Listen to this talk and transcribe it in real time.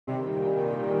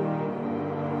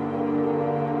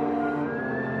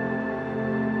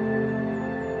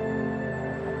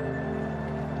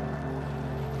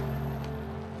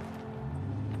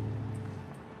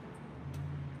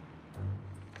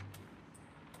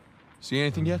See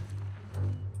anything yet?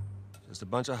 Just a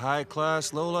bunch of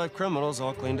high-class, low-life criminals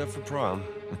all cleaned up for prom.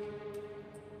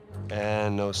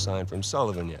 And no sign from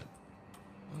Sullivan yet.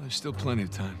 Well, there's still plenty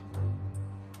of time.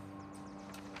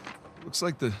 Looks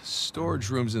like the storage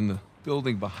room's in the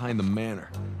building behind the manor.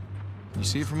 You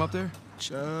see it from up there?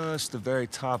 Just the very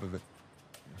top of it.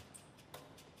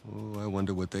 Oh, I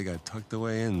wonder what they got tucked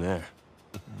away in there.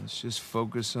 Let's just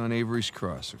focus on Avery's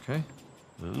Cross, okay?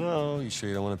 No, you sure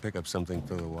you don't want to pick up something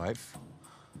for the wife?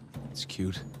 It's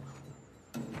cute.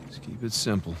 Just keep it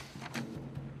simple.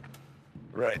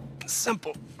 Right.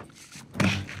 Simple.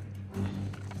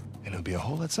 And it'd be a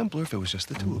whole lot simpler if it was just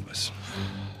the two of us.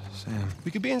 Sam.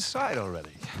 We could be inside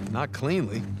already. Not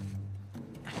cleanly.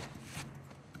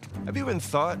 Have you even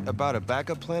thought about a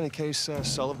backup plan in case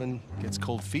Sullivan gets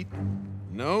cold feet?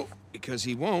 No, because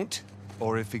he won't.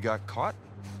 Or if he got caught?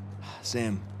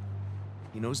 Sam,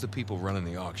 he knows the people running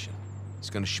the auction. He's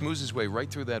gonna schmooze his way right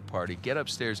through that party, get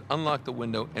upstairs, unlock the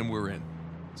window, and we're in.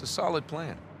 It's a solid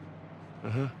plan.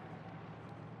 Uh-huh.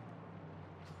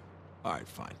 All right,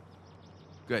 fine.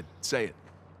 Good, say it.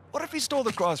 What if he stole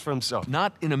the cross for himself?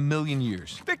 Not in a million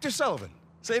years. Victor Sullivan.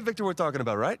 Same Victor we're talking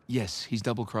about, right? Yes, he's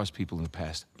double-crossed people in the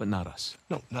past, but not us.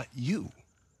 No, not you.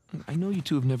 I know you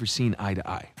two have never seen eye to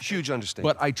eye. Huge understanding.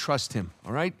 But I trust him,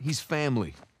 all right? He's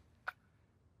family.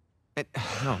 And,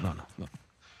 no.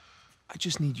 I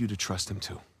just need you to trust him,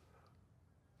 too.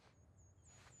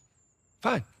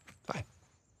 Fine.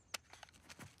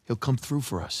 He'll come through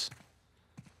for us.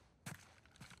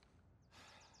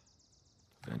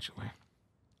 Eventually.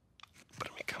 But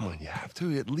I mean, come on, you have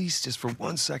to at least just for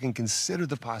 1 second consider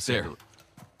the possibility.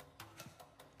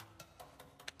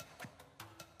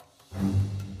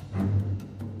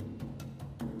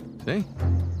 See?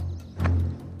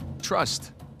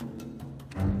 Trust.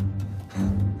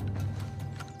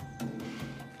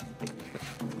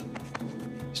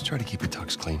 Just try to keep your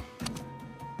tux clean.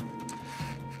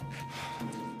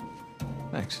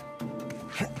 Thanks.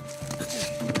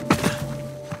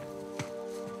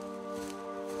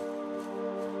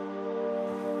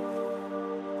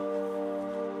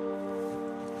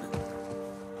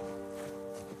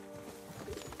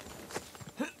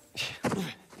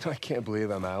 I can't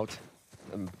believe I'm out.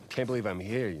 I can't believe I'm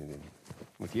here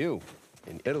with you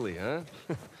in Italy, huh?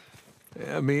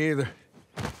 Yeah, me either.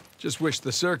 Just wish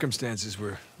the circumstances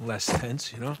were less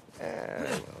tense, you know?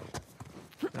 Well.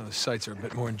 Now the sights are a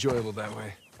bit more enjoyable that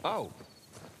way. Oh.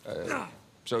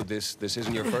 So this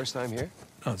isn't your first time here?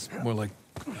 Oh, it's more like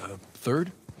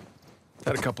third?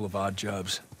 Had a couple of odd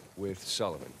jobs. With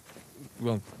Sullivan?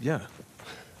 Well, yeah.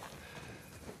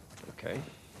 Okay.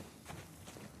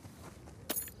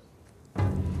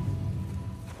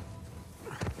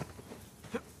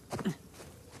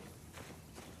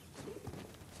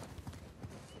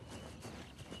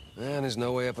 Man, there's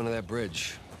no way up under that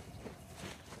bridge.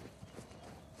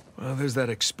 Well, there's that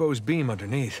exposed beam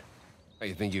underneath. Oh,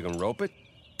 you think you can rope it?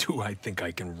 Do I think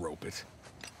I can rope it?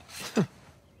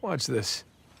 Watch this.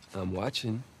 I'm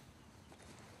watching.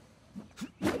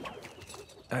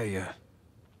 I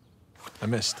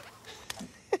missed.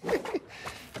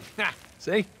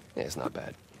 See? Yeah, it's not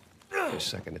bad. Your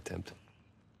second attempt.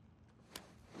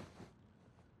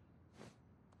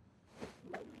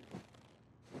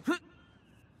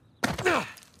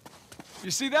 You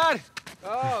see that?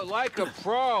 Oh, like a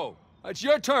pro. It's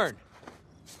your turn.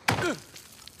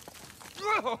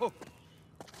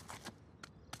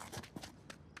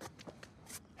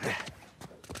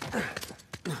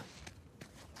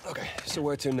 Okay, so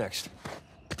where to next?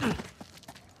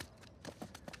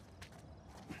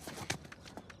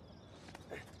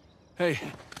 Hey,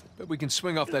 bet we can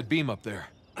swing off that beam up there.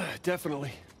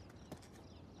 Definitely.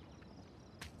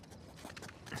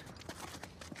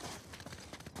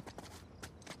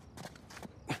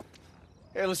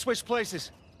 Hey, let's switch places.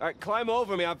 All right, climb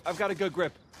over me. I've got a good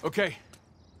grip. Okay.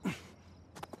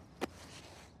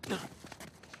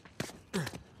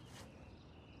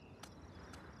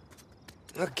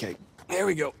 Okay, here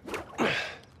we go.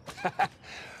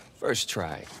 First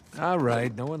try. All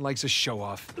right, no one likes a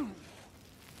show-off.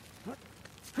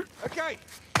 Okay,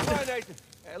 come on, Nathan.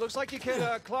 It looks like you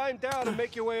can climb down and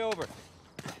make your way over.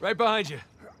 Right behind you.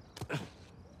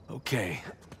 Okay.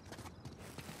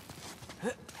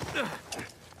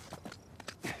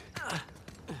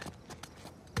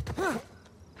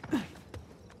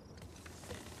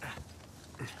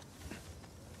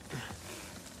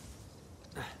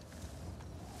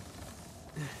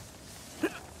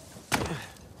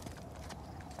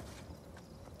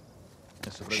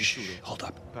 Shh, hold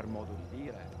up. Per modo di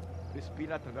dire,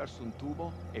 respira attraverso un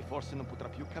tubo e forse non potrà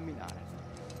più camminare.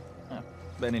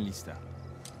 Bene lì sta.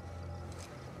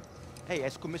 Ehi, hai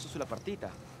scommesso sulla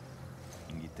partita?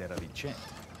 Inghilterra vincente.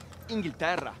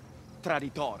 Inghilterra,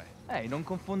 traditore. Ehi, non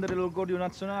confondere l'orgoglio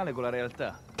nazionale con la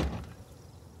realtà.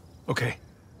 Okay,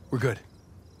 we're good.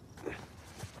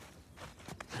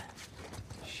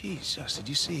 Jesus, did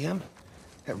you see him?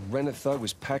 That rented thug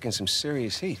was packing some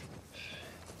serious heat.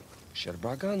 Should have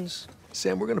brought guns.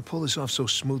 Sam, we're gonna pull this off so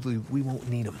smoothly, we won't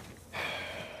need them.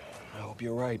 I hope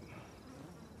you're right.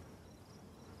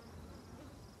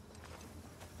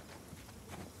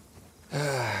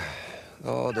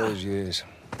 All those years.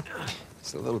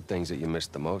 It's the little things that you miss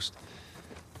the most.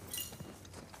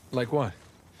 Like what?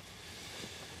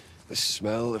 The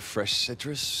smell of fresh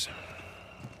citrus.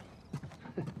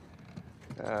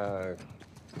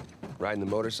 Riding the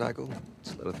motorcycle.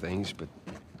 It's little things, but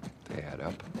they add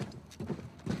up.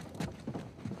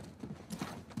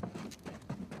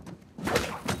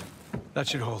 That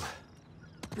should hold.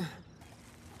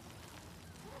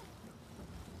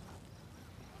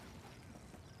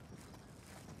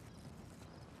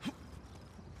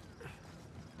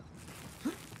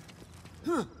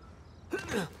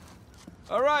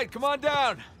 All right, come on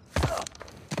down.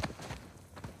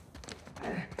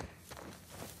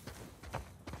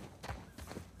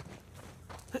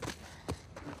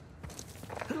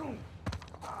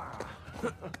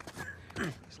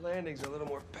 This landing's a little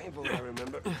more painful than I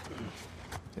remember.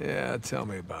 Yeah, tell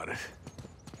me about it.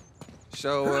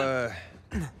 So,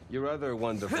 your other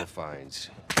wonderful finds.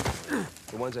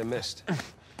 The ones I missed.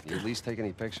 You at least take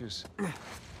any pictures?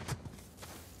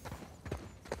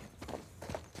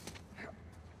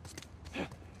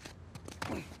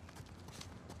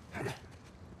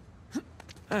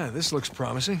 Ah, this looks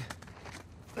promising.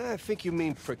 I think you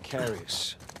mean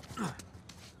precarious.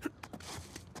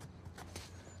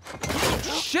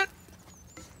 Shit!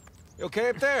 You okay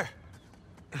up there?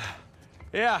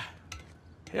 Yeah.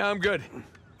 Yeah, I'm good.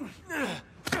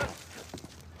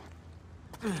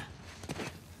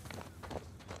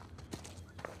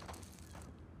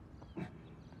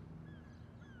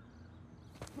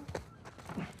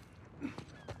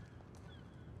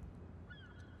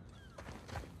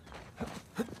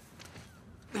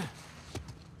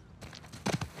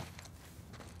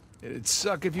 It'd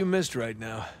suck if you missed right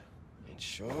now. It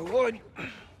sure would.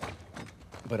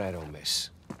 But I don't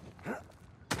miss.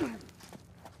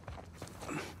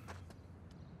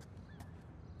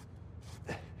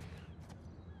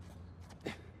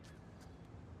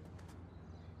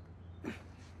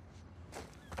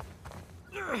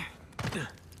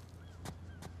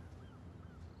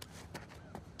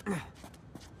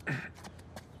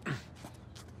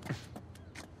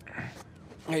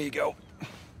 There you go.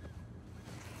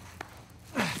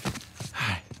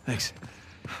 Thanks.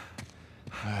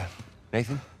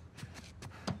 Nathan?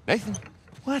 Nathan?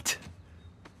 What?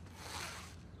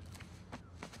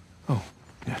 Oh,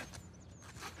 yeah.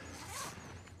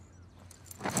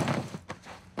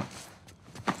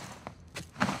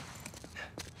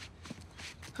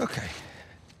 Okay.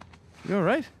 You all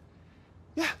right?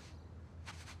 Yeah.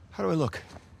 How do I look?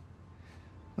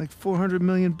 Like 400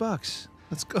 million bucks.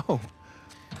 Let's go.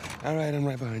 All right, I'm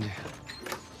right behind you.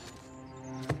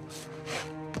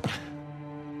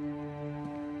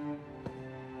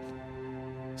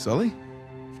 Sully?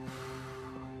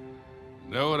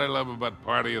 Know what I love about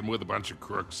partying with a bunch of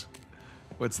crooks?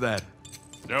 What's that?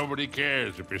 Nobody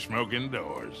cares if you smoke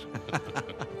indoors.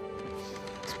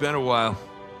 It's been a while.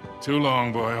 Too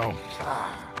long, boyo.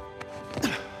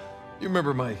 You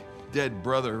remember my dead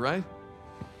brother, right?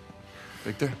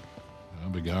 Victor? I'll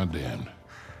be goddamned.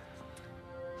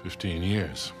 15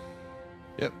 years.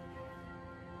 Yep.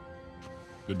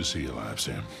 Good to see you alive,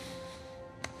 Sam.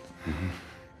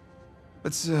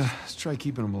 Let's try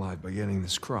keeping him alive by getting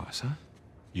this cross, huh?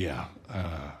 Yeah,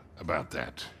 about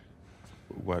that.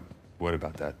 What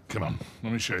about that? Come on,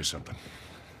 let me show you something.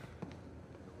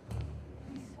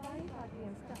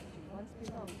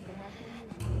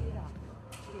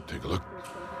 Take a look.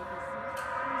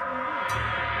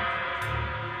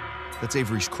 That's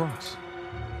Avery's cross.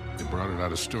 They brought it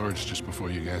out of storage just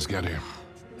before you guys got here.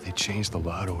 They changed the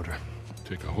lot order.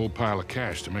 Took a whole pile of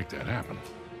cash to make that happen.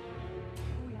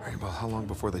 All right, well, how long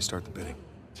before they start the bidding?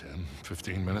 10,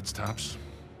 15 minutes tops.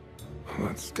 Well,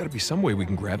 there's got to be some way we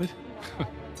can grab it.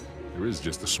 There is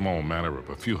just a small matter of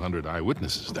a few hundred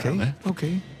eyewitnesses down there.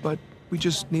 Okay, but we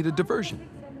just need a diversion.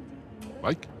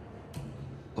 Like?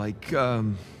 Like I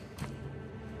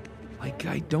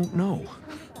don't know.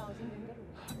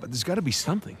 But there's got to be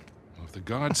something. Well, if the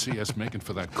guards see us making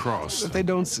for that cross... If they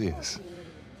don't see us.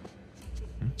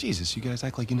 Jesus, you guys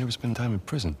act like you never spend time in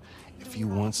prison. If you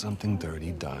want something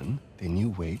dirty done, then you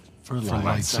wait for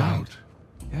lights out.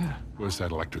 Yeah. Where's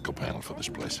that electrical panel for this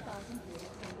place?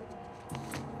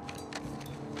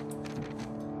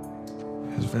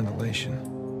 ventilation.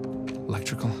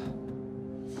 Electrical.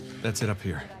 That's it up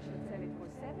here.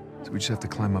 So we just have to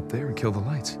climb up there and kill the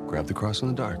lights. Grab the cross in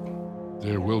the dark.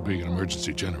 There will be an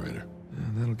emergency generator.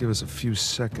 That'll give us a few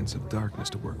seconds of darkness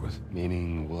to work with.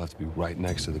 Meaning we'll have to be right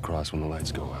next to the cross when the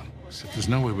lights go out. Except there's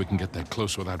no way we can get that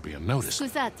close without being noticed.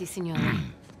 Scusate, signora.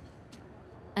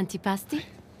 Antipasti?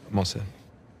 I'm all set.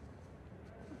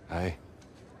 Hi.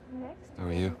 How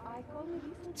are you?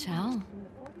 Ciao.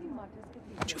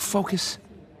 Would you focus?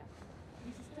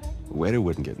 The waiter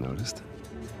wouldn't get noticed.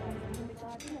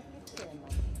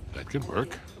 That could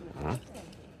work. Huh?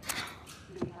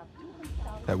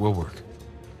 That will work.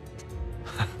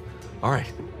 All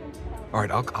right. All right,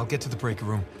 I'll get to the breaker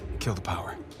room, kill the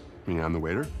power. You mean I'm the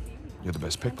waiter? You're the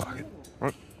best pickpocket.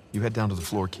 What? You head down to the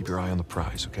floor, keep your eye on the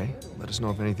prize, okay? Let us know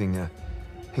if anything,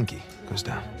 hinky goes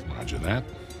down. Roger that.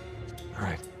 All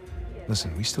right.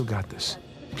 Listen, we still got this.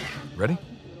 Ready?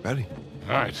 Ready.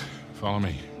 All right, follow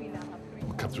me.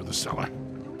 We'll cut through the cellar.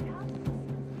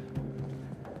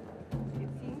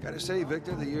 Gotta say,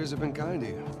 Victor, the years have been kind to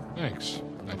you. Thanks.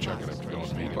 I chalk it up to going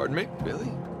vegan. Pardon me?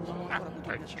 Really?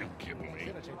 Are you kidding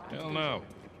me? Hell no.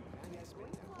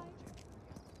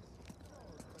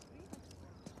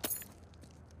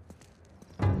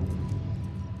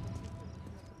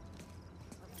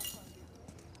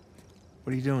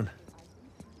 What are you doing?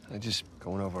 I'm just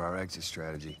going over our exit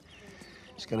strategy.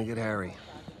 It's gonna get hairy.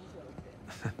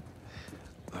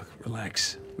 Look,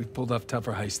 relax. We've pulled off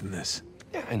tougher heists than this.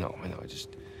 Yeah, I know. I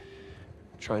just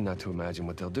try not to imagine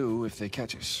what they'll do if they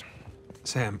catch us.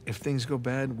 Sam, if things go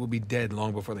bad, we'll be dead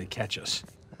long before they catch us.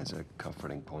 That's a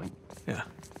comforting point. Yeah.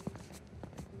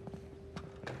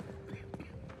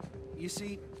 You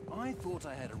see, I thought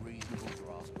I had a reasonable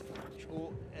grasp of French,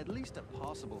 or at least a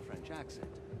passable French accent.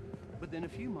 But then a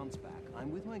few months back, I'm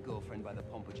with my girlfriend by the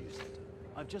Pompidou Center.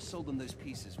 I've just sold them those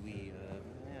pieces we,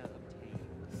 obtained.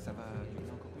 Ça va,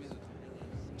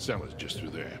 Cellar's just through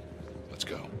there. Let's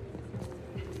go.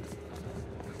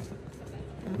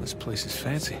 Well, this place is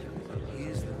fancy.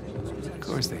 Here's the thing. Of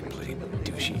course they play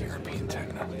douchey European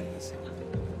techno. Mi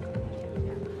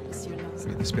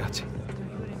dispiace.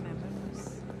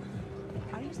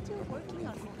 Are you still working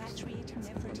on repatriating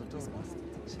Nefertiti's bust?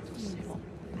 No,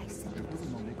 I said it was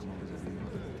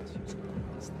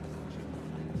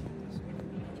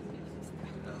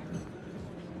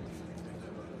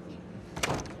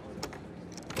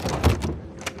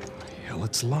Hell,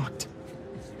 it's locked.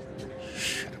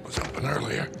 Shit, it was open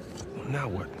earlier. Well, now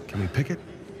what? Can we pick it?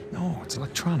 No, it's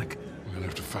electronic. We're gonna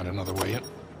have to find another way in.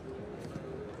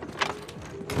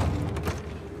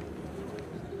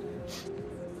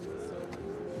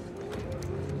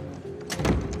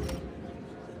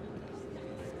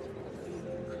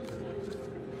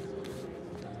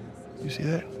 You see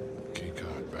that? Key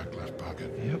card, back left pocket.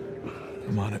 Yep.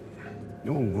 I'm on it.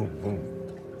 Whoa, whoa,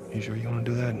 whoa. You sure you want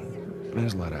to do that?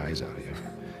 There's a lot of eyes out here.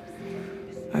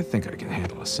 I think I can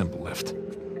handle a simple lift.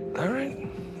 All right.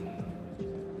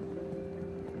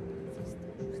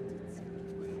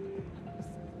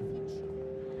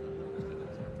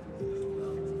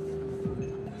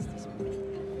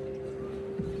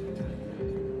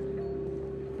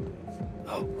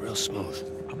 Oh, real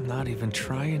smooth. I'm not even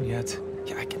trying yet.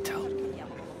 Yeah, I can tell.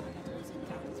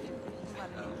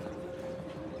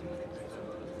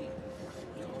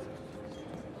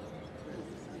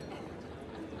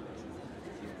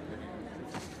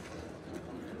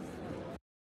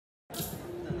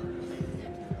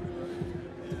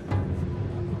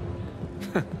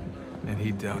 And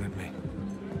he doubted me.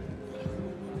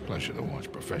 Pleasure to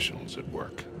watch professionals at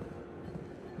work.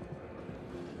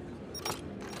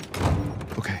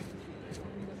 Okay.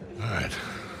 All right,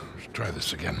 let's try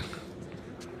this again.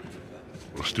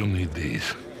 We'll still need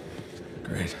these.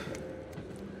 Great.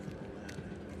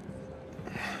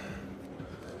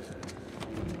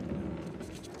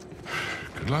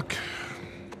 Good luck.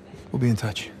 We'll be in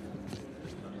touch.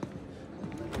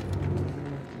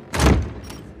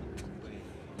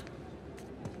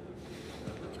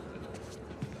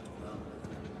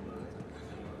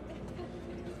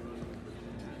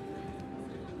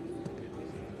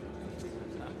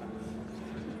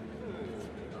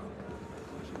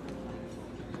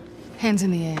 Hands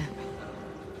in the air.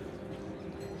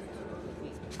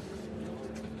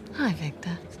 Hi,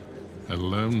 Victor.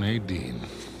 Hello, Nadine.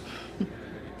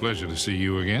 Pleasure to see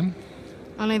you again.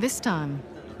 Only this time,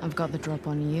 I've got the drop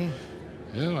on you.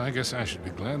 Well, I guess I should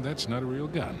be glad that's not a real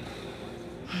gun.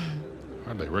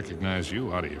 Hardly recognize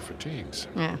you out of your fatigues.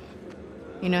 Yeah.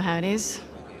 You know how it is.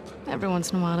 Every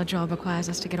once in a while, a job requires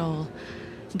us to get all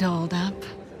dolled up.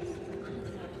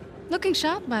 Looking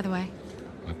sharp, by the way.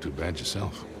 Not too bad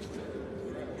yourself.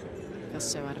 Feel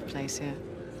so out of place here.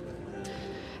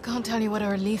 Can't tell you what a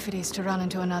relief it is to run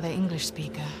into another English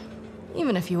speaker.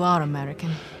 Even if you are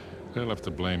American. They'll have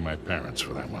to blame my parents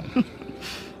for that one.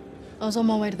 I was on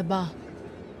my way to the bar.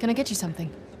 Can I get you something?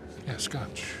 Yeah,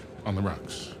 scotch. On the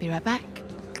rocks. Be right back.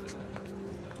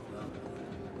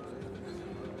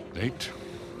 Nate?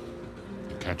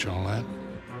 You catch all that?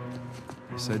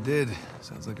 Yes, I did.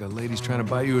 Sounds like a lady's trying to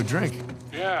buy you a drink.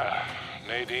 Yeah.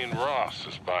 Nadine Ross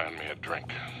is buying me a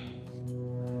drink.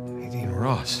 Nadine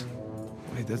Ross.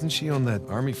 Wait, doesn't she own that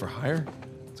Army for Hire?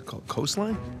 What's it called?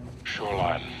 Coastline?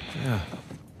 Shoreline. Yeah,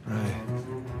 right.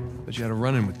 But you had a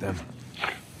run-in with them.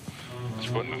 It's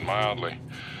putting it mildly.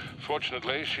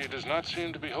 Fortunately, she does not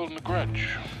seem to be holding a grudge.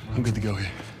 I'm good to go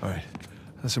here. All right.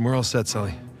 Listen, we're all set,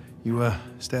 Sully. You,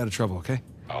 stay out of trouble, okay?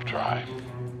 I'll try.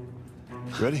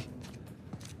 Ready?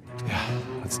 Yeah,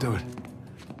 let's do it.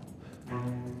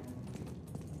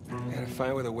 Gotta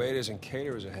find where the waiters and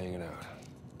caterers are hanging out.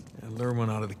 Yeah, lure one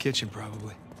out of the kitchen,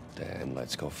 probably. Then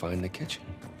let's go find the kitchen.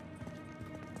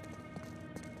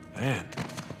 Man,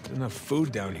 there's enough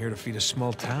food down here to feed a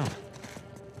small town.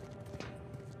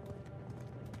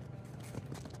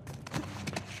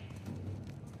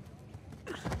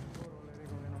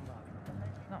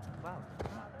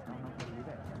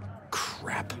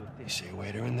 Crap. You see a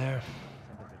waiter in there?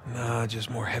 Nah,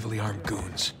 just more heavily armed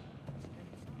goons.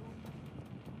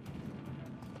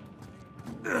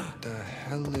 What the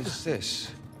hell is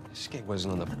this? This gate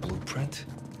wasn't on the blueprint.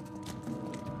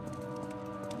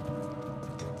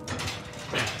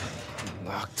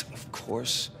 Locked, of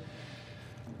course.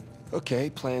 Okay,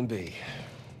 plan B.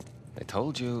 I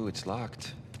told you it's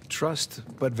locked. Trust,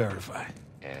 but verify.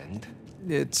 And?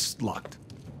 It's locked.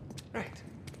 Right.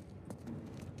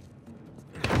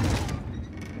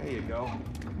 There you go.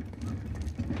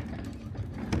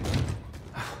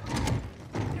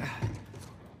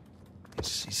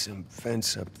 See some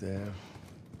fence up there.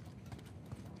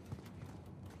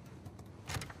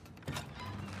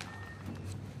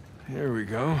 Here we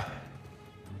go.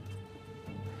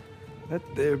 Let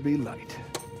there be light.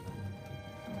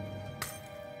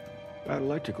 Got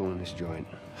electrical in this joint.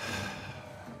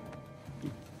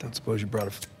 Don't suppose you brought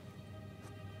a...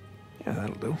 Yeah,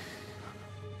 that'll do.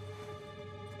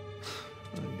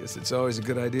 I guess it's always a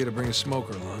good idea to bring a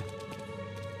smoker along.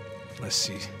 Unless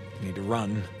you need to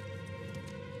run.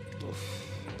 Oof.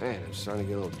 Man, I'm starting to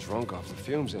get a little drunk off the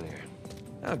fumes in here.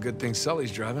 Oh, good thing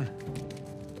Sully's driving.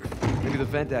 Maybe the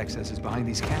vent access is behind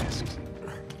these casks.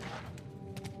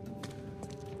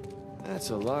 That's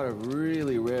a lot of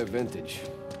really rare vintage.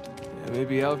 Yeah,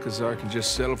 maybe Alcazar can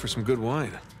just settle for some good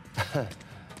wine.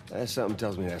 Something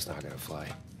tells me that's not gonna fly.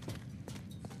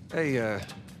 Hey,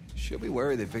 should we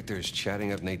worry that Victor is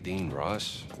chatting up Nadine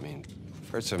Ross? I mean, I've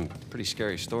heard some pretty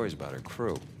scary stories about her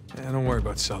crew. Yeah, don't worry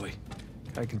about Sully.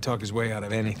 Guy can talk his way out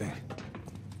of anything.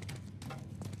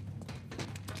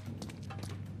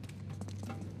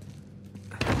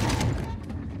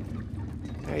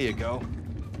 There you go.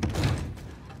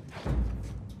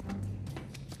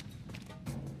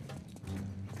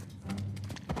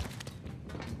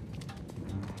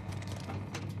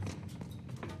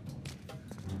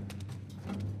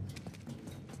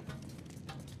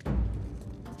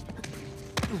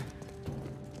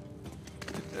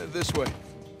 This way.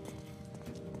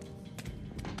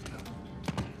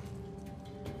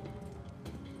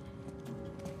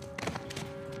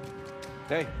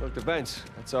 Hey, look, the vents.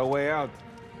 That's our way out.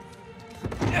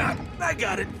 Yeah, I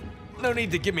got it. No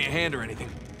need to give me a hand or anything.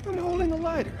 I'm holding a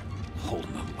lighter.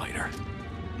 Holding the lighter.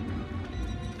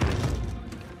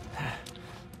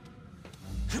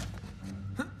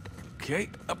 Okay,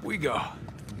 up we go.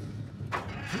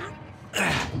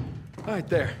 Right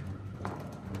there.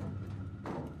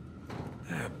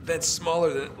 That's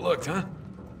smaller than it looked, huh?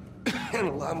 And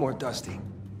a lot more dusty.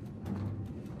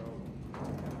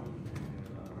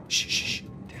 Shh, shh, shh.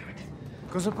 Damn it.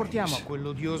 Cosa portiamo a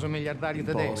quell'odioso miliardario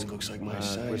Boss tedesco? looks like my Quello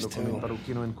size, con il too.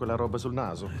 parrucchino in quella roba sul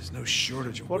naso. There's no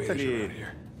shortage of waiters Portali around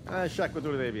here.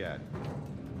 sciacquature dei piedi.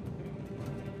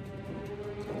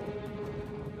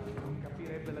 Non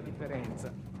capirebbe la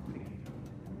differenza.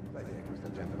 Sai che a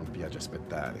questa gente non piace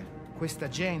aspettare. Questa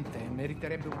gente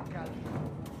meriterebbe un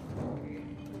calcio.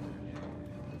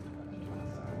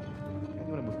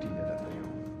 Prendi una bottiglia da te.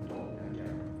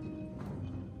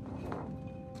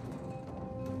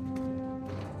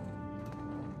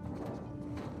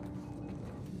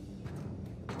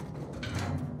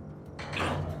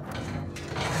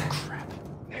 Crap.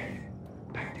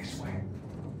 Back this way.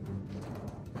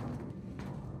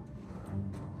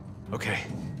 Okay.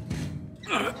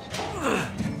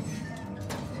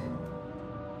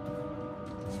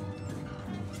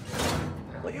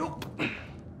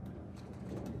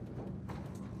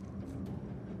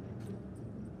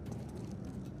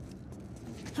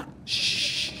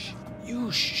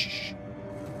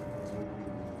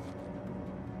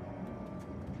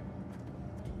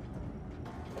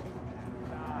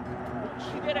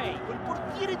 vincerei, quel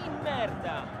portiere di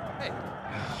merda!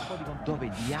 Dove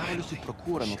diavolo si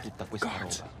procurano tutta questa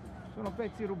roba? Sono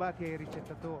pezzi rubati ai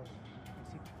ricettatori.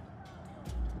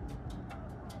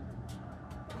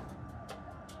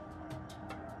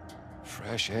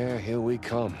 Fresh air, here we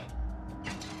come.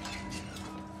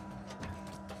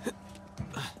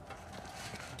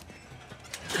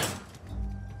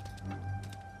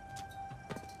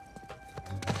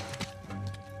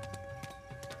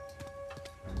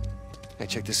 Hey,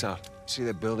 check this out. See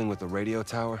that building with the radio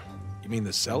tower? You mean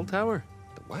the cell tower?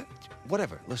 The what?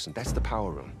 Whatever. Listen, that's the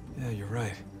power room. Yeah, you're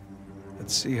right.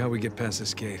 Let's see how we get past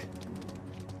this gate.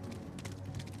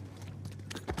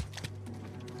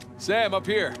 Sam, up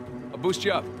here. I'll boost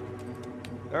you up.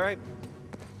 All right.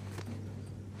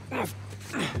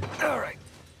 All right.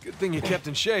 Good thing you kept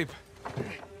in shape.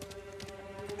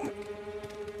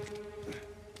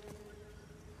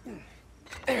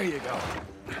 There you go.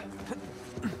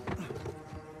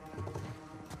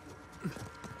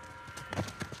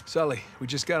 Sully, we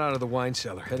just got out of the wine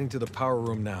cellar, heading to the power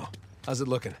room now. How's it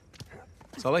looking?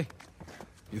 Sully?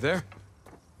 You there?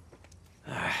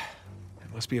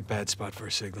 It must be a bad spot for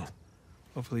a signal.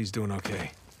 Hopefully he's doing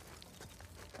okay.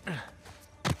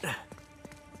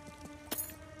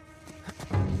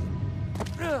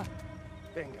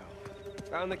 Bingo.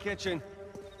 Found the kitchen.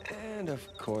 And of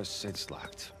course, it's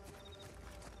locked.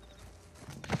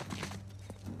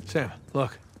 Sam,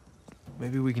 look.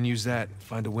 Maybe we can use that,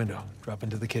 find a window, drop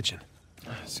into the kitchen.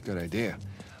 That's a good idea.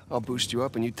 I'll boost you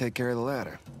up and you take care of the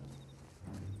ladder.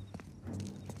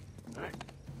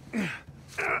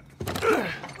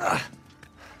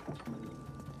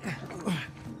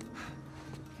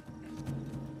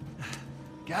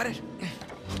 Got it?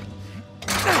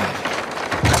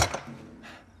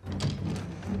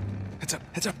 Heads up,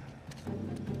 heads up.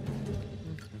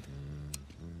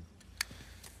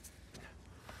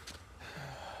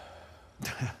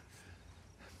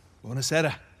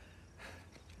 Buonasera.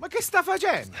 Ma che sta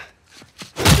facendo?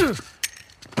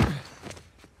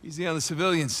 Easy on the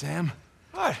civilians, Sam.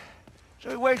 What? So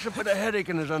he wakes up with a headache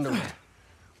in his underwear.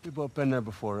 We've both been there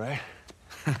before, right?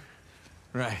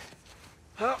 Right.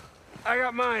 Well, I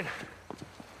got mine.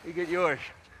 You get yours.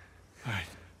 All right.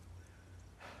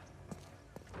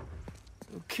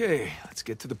 Okay, let's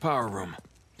get to the power room.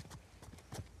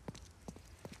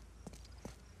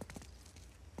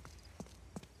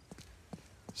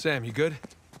 Sam, you good?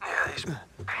 Yeah, these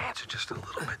pants are just a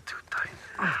little bit too tight.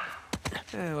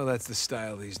 Yeah, well, that's the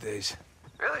style these days.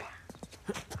 Really?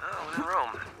 Oh, in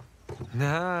Rome.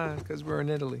 Nah, because we're in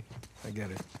Italy. I get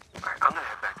it. All right, I'm gonna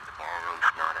head back to the ballroom.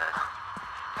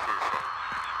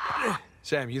 Not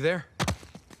Sam, you there?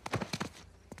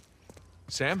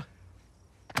 Sam?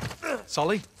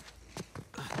 Sully?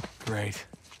 Great.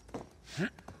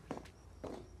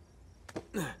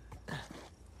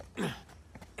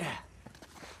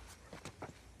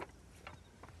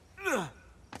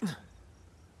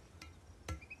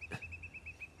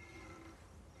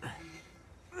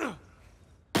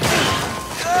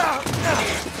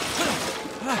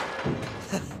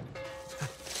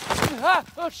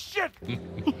 Oh, shit!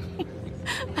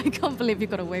 I can't believe you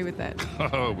got away with that.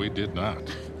 Oh, we did not.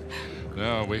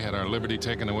 No, we had our liberty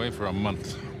taken away for a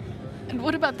month. And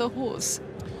what about the horse?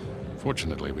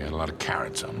 Fortunately, we had a lot of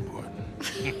carrots on board.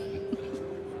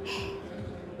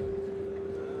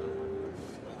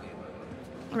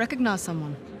 Recognize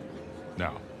someone?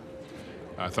 No.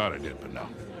 I thought I did, but no.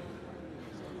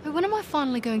 Hey, when am I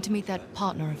finally going to meet that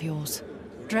partner of yours?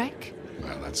 Drake?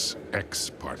 Well, that's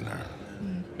ex-partner.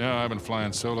 Yeah, I've been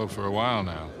flying solo for a while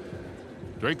now.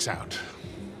 Drake's out.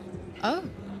 Oh,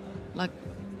 like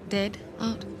dead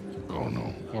out? Oh,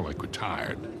 no. More like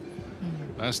retired.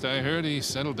 Last I heard, he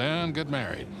settled down, got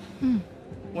married.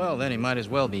 Well, then he might as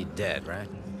well be dead, right?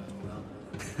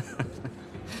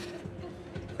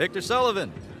 Victor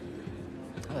Sullivan!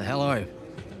 How the hell are you?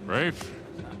 Rafe?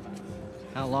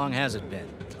 How long has it been?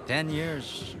 10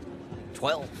 years?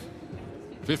 12?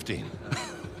 15.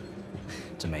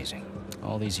 It's amazing.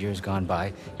 All these years gone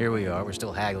by, here we are, we're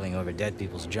still haggling over dead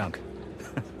people's junk.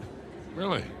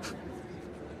 Really?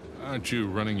 Aren't you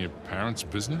running your parents'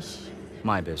 business?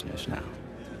 My business now.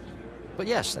 But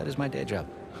yes, that is my day job.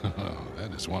 Oh,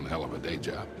 that is one hell of a day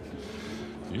job.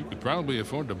 You could probably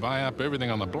afford to buy up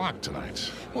everything on the block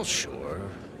tonight. Well, sure.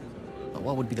 But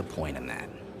what would be the point in that?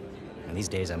 And these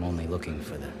days, I'm only looking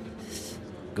for the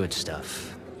good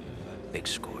stuff. Big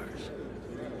scores.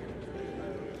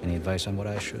 Any advice on what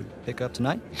I should pick up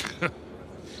tonight?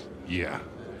 Yeah,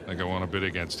 I think I want to bid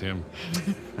against him.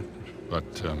 But,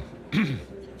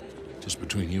 just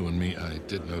between you and me, I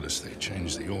did notice they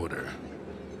changed the order.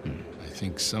 I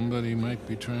think somebody might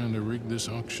be trying to rig this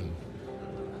auction.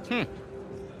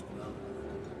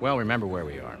 Well, remember where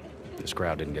we are. This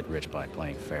crowd didn't get rich by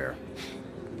playing fair.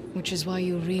 Which is why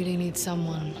you really need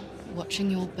someone watching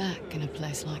your back in a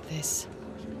place like this.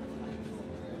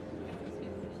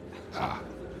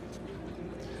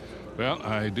 Well,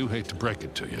 I do hate to break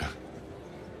it to you.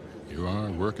 You are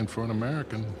working for an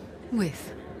American.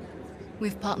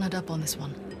 We've partnered up on this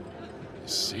one.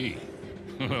 See.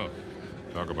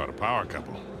 Talk about a power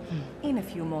couple. In a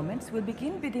few moments, we'll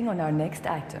begin bidding on our next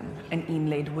item, an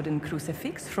inlaid wooden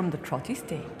crucifix from the Trott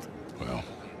estate. Well,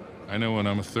 I know when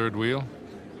I'm a third wheel.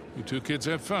 You two kids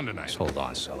have fun tonight. Just hold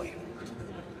on, Sully.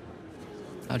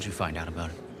 How'd you find out about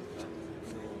it?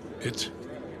 It?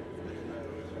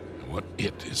 What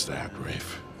it is that,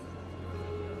 Rafe?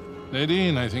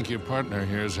 Nadine, I think your partner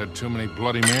here has had too many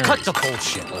Bloody Marys. Cut the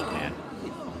bullshit, old man.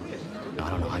 Now, I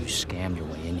don't know how you scammed your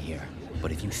way in here,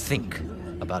 but if you think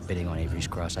about bidding on Avery's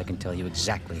Cross, I can tell you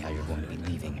exactly how you're going to be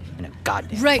leaving in a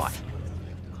goddamn Rafe! fight.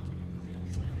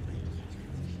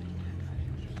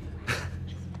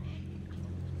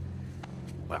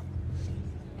 Well,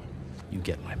 you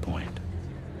get my point.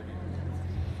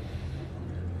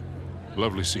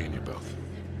 Lovely seeing you both.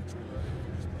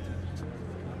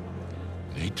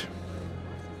 Nate?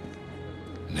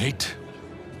 Nate?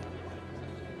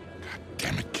 God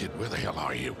damn it, kid, where the hell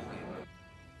are you?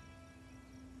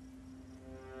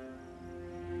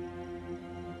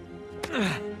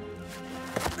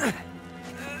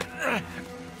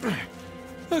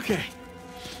 Okay.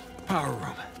 Power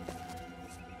room.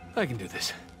 I can do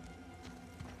this.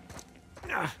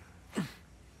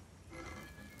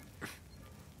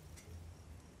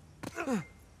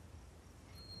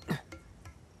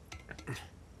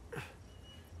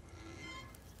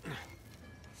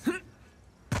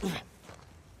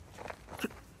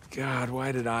 God,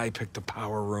 why did I pick the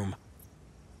power room?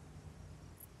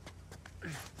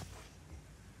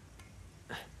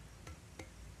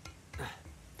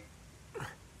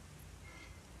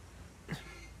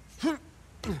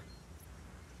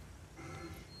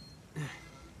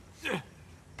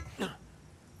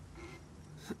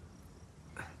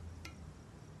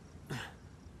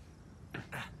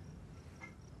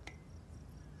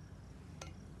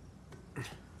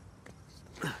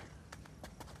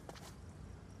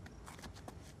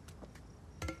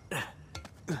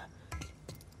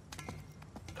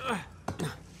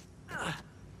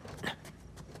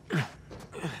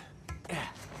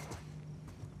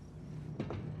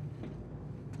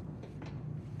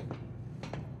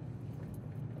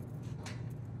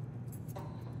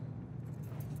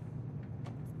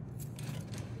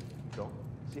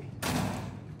 Sì.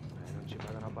 Non ci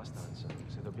pagano abbastanza.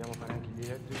 Se dobbiamo fare anche gli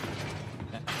elettrici...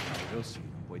 Rossi,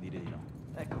 non puoi dire di no.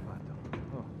 Ecco fatto.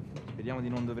 Oh, speriamo di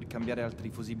non dover cambiare altri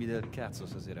fusibili del cazzo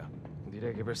stasera.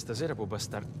 Direi che per stasera può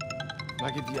bastare... Ma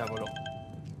che diavolo?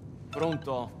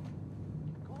 Pronto?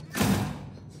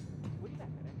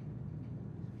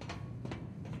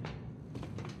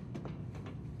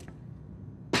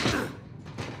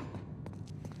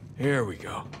 Here we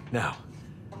go. Now,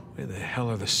 where the hell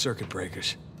are the circuit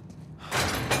breakers?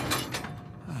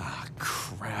 Ah,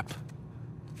 crap.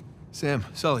 Sam,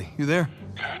 Sully, you there?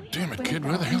 God damn it, kid,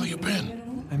 where the hell have you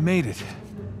been? I made it.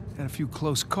 Had a few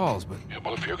close calls, but... Yeah,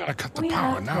 well, if you're gonna cut the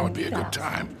power, now would be a good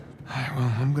time.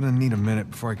 Well, I'm gonna need a minute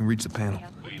before I can reach the panel.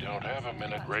 We don't have a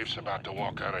minute. Rafe's about to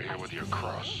walk out of here with your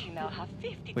cross.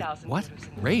 Wait, what?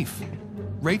 Rafe?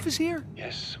 Rafe is here?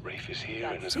 Yes, Rafe is here,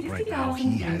 and as of right now,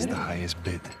 he has the highest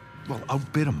bid. Well,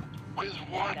 outbid him. With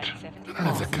what? I don't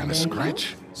have that kind of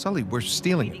scratch. Sully, we're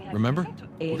stealing it, remember?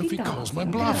 What if he calls my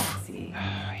bluff? He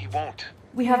won't.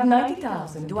 We have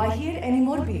 90,000. Do I hear any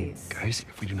more bids? Guys,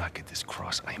 if we do not get this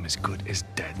cross, I am as good as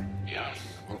dead. Yeah.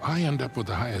 Well, I end up with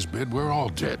the highest bid. We're all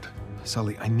dead.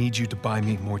 Sully, I need you to buy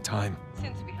me more time.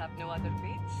 Since we have no other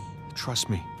bids. Trust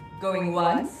me. Going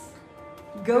once.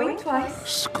 Going twice.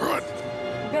 Screw it.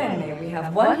 Bene, we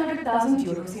have 100,000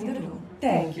 euros in the room.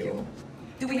 Thank you.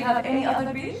 Do we have any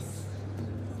other bids?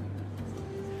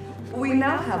 We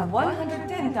now have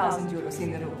 110,000 euros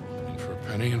in the room. And for a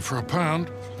penny and for a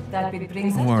pound. That bid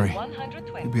brings Don't us worry. to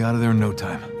 120. You'll be out of there in no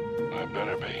time. I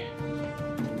better be.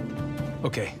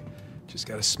 Okay. Just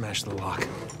gotta smash the lock.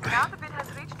 Now the bid has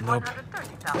reached Nope.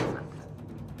 130,000.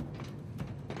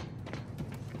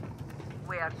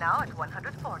 We are now at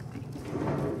 140.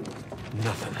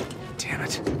 Nothing. Damn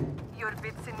it. Your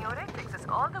bid, Signore, takes us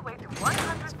all the way to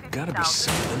 150,000. Gotta be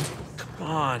something. Come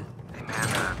on. Hey,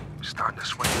 man, starting to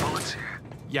sweat bullets here.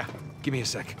 Yeah, give me a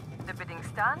sec. The bidding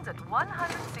stands at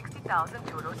 160,000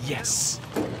 euros. Yes.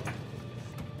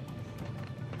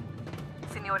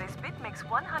 Signore's bid makes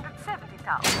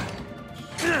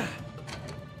 170,000.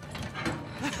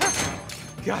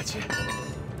 Gotcha.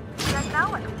 right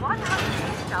now at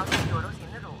 180,000 euros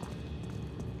in the room.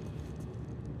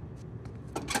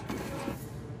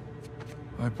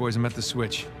 All right, boys, I'm at the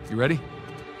switch. You ready?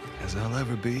 As I'll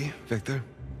ever be, Victor.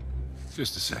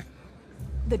 Just a sec.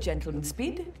 The gentleman's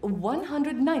bid,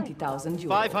 190,000 euros.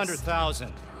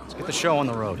 500,000. Let's get the show on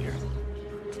the road here.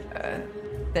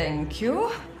 Thank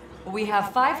you. We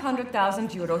have 500,000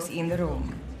 euros in the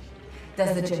room.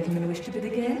 Does the gentleman wish to bid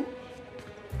again?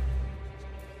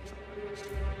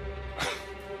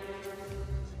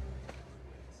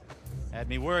 Had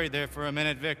me worried there for a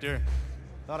minute, Victor.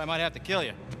 Thought I might have to kill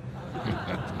you.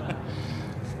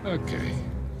 Okay,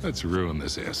 let's ruin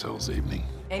this asshole's evening.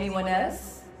 Anyone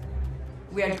else?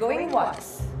 We are going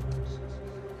once.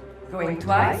 Going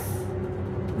twice?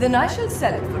 Then I shall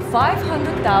sell it for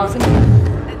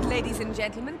 500,000. Ladies and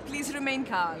gentlemen, please remain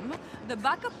calm. The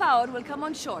backup power will come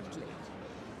on shortly.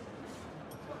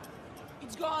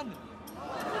 It's gone!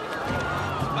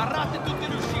 Sbarrate tutte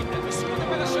le uscite, nessuno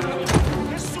deve lasciare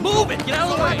nessuno! Move it! Get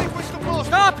out of the way!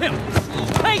 Stop him!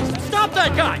 Hey! Stop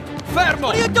that guy! Fermo!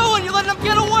 What are you doing? You're letting him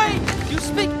get away! You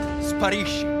speak...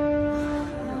 Sparisci.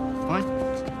 Fine.